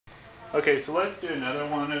Okay, so let's do another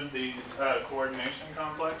one of these coordination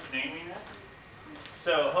complex, naming it.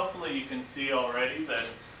 So hopefully you can see already that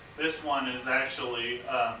this one is actually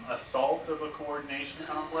a salt of a coordination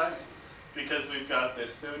complex because we've got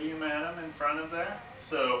this sodium atom in front of there.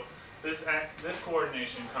 So this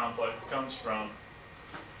coordination complex comes from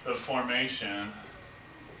the formation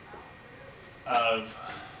of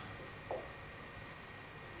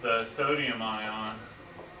the sodium ion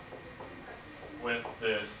with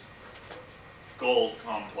this gold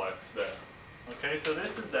complex there. Okay, so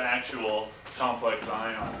this is the actual complex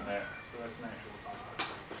ion there. So that's an actual complex.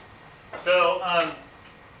 So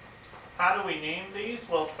how do we name these?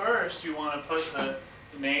 Well, first you want to put the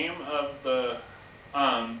name of the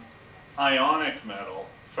ionic metal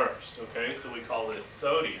first. Okay, so we call this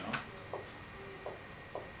sodium.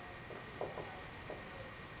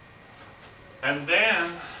 And then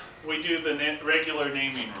we do the regular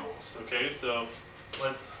naming rules. Okay, so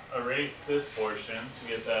let's erase this portion to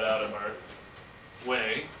get that out of our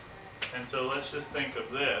way. And so let's just think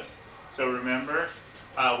of this. So remember,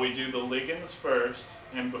 we do the ligands first,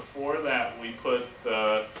 and before that we put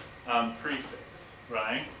the prefix,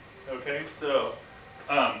 right? Okay, so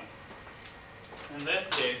in this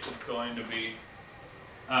case it's going to be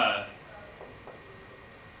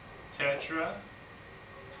tetra,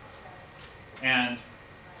 and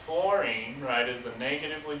fluorine, right, is a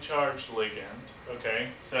negatively charged ligand. Okay,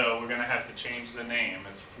 so we're going to have to change the name.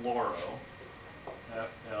 It's fluoro,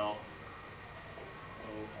 F-L-O-R-O,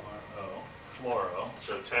 fluoro.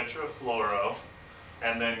 So tetrafluoro,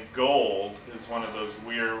 and then gold is one of those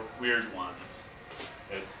weird ones.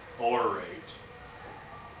 It's orate.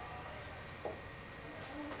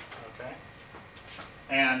 Okay,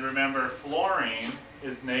 and remember, fluorine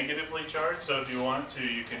is negatively charged, so if you want to,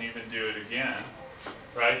 you can even do it again,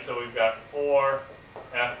 right? So we've got 4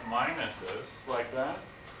 F minuses, like that.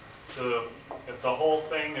 So if the whole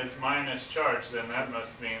thing is minus charged, then that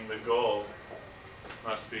must mean the gold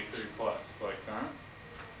must be 3 plus, like that.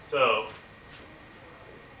 So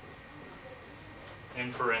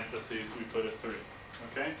in parentheses we put a 3.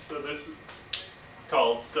 Okay, so this is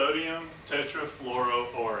called sodium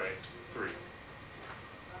tetrafluoroorate 3.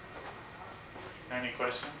 Any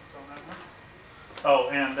questions on that one? Oh,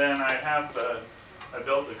 and then I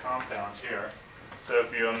built the compound here. So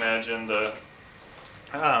if you imagine the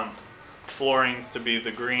fluorines to be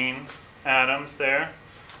the green atoms there,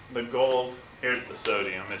 the gold, here's the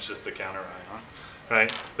sodium, it's just the counter ion,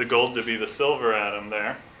 right? The gold to be the silver atom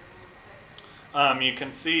there. You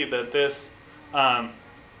can see that this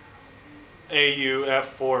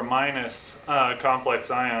AuF4 minus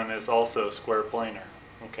complex ion is also square planar,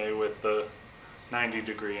 okay, with the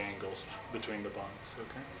 90-degree angles between the bonds,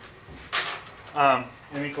 okay?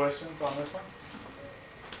 Any questions on this one?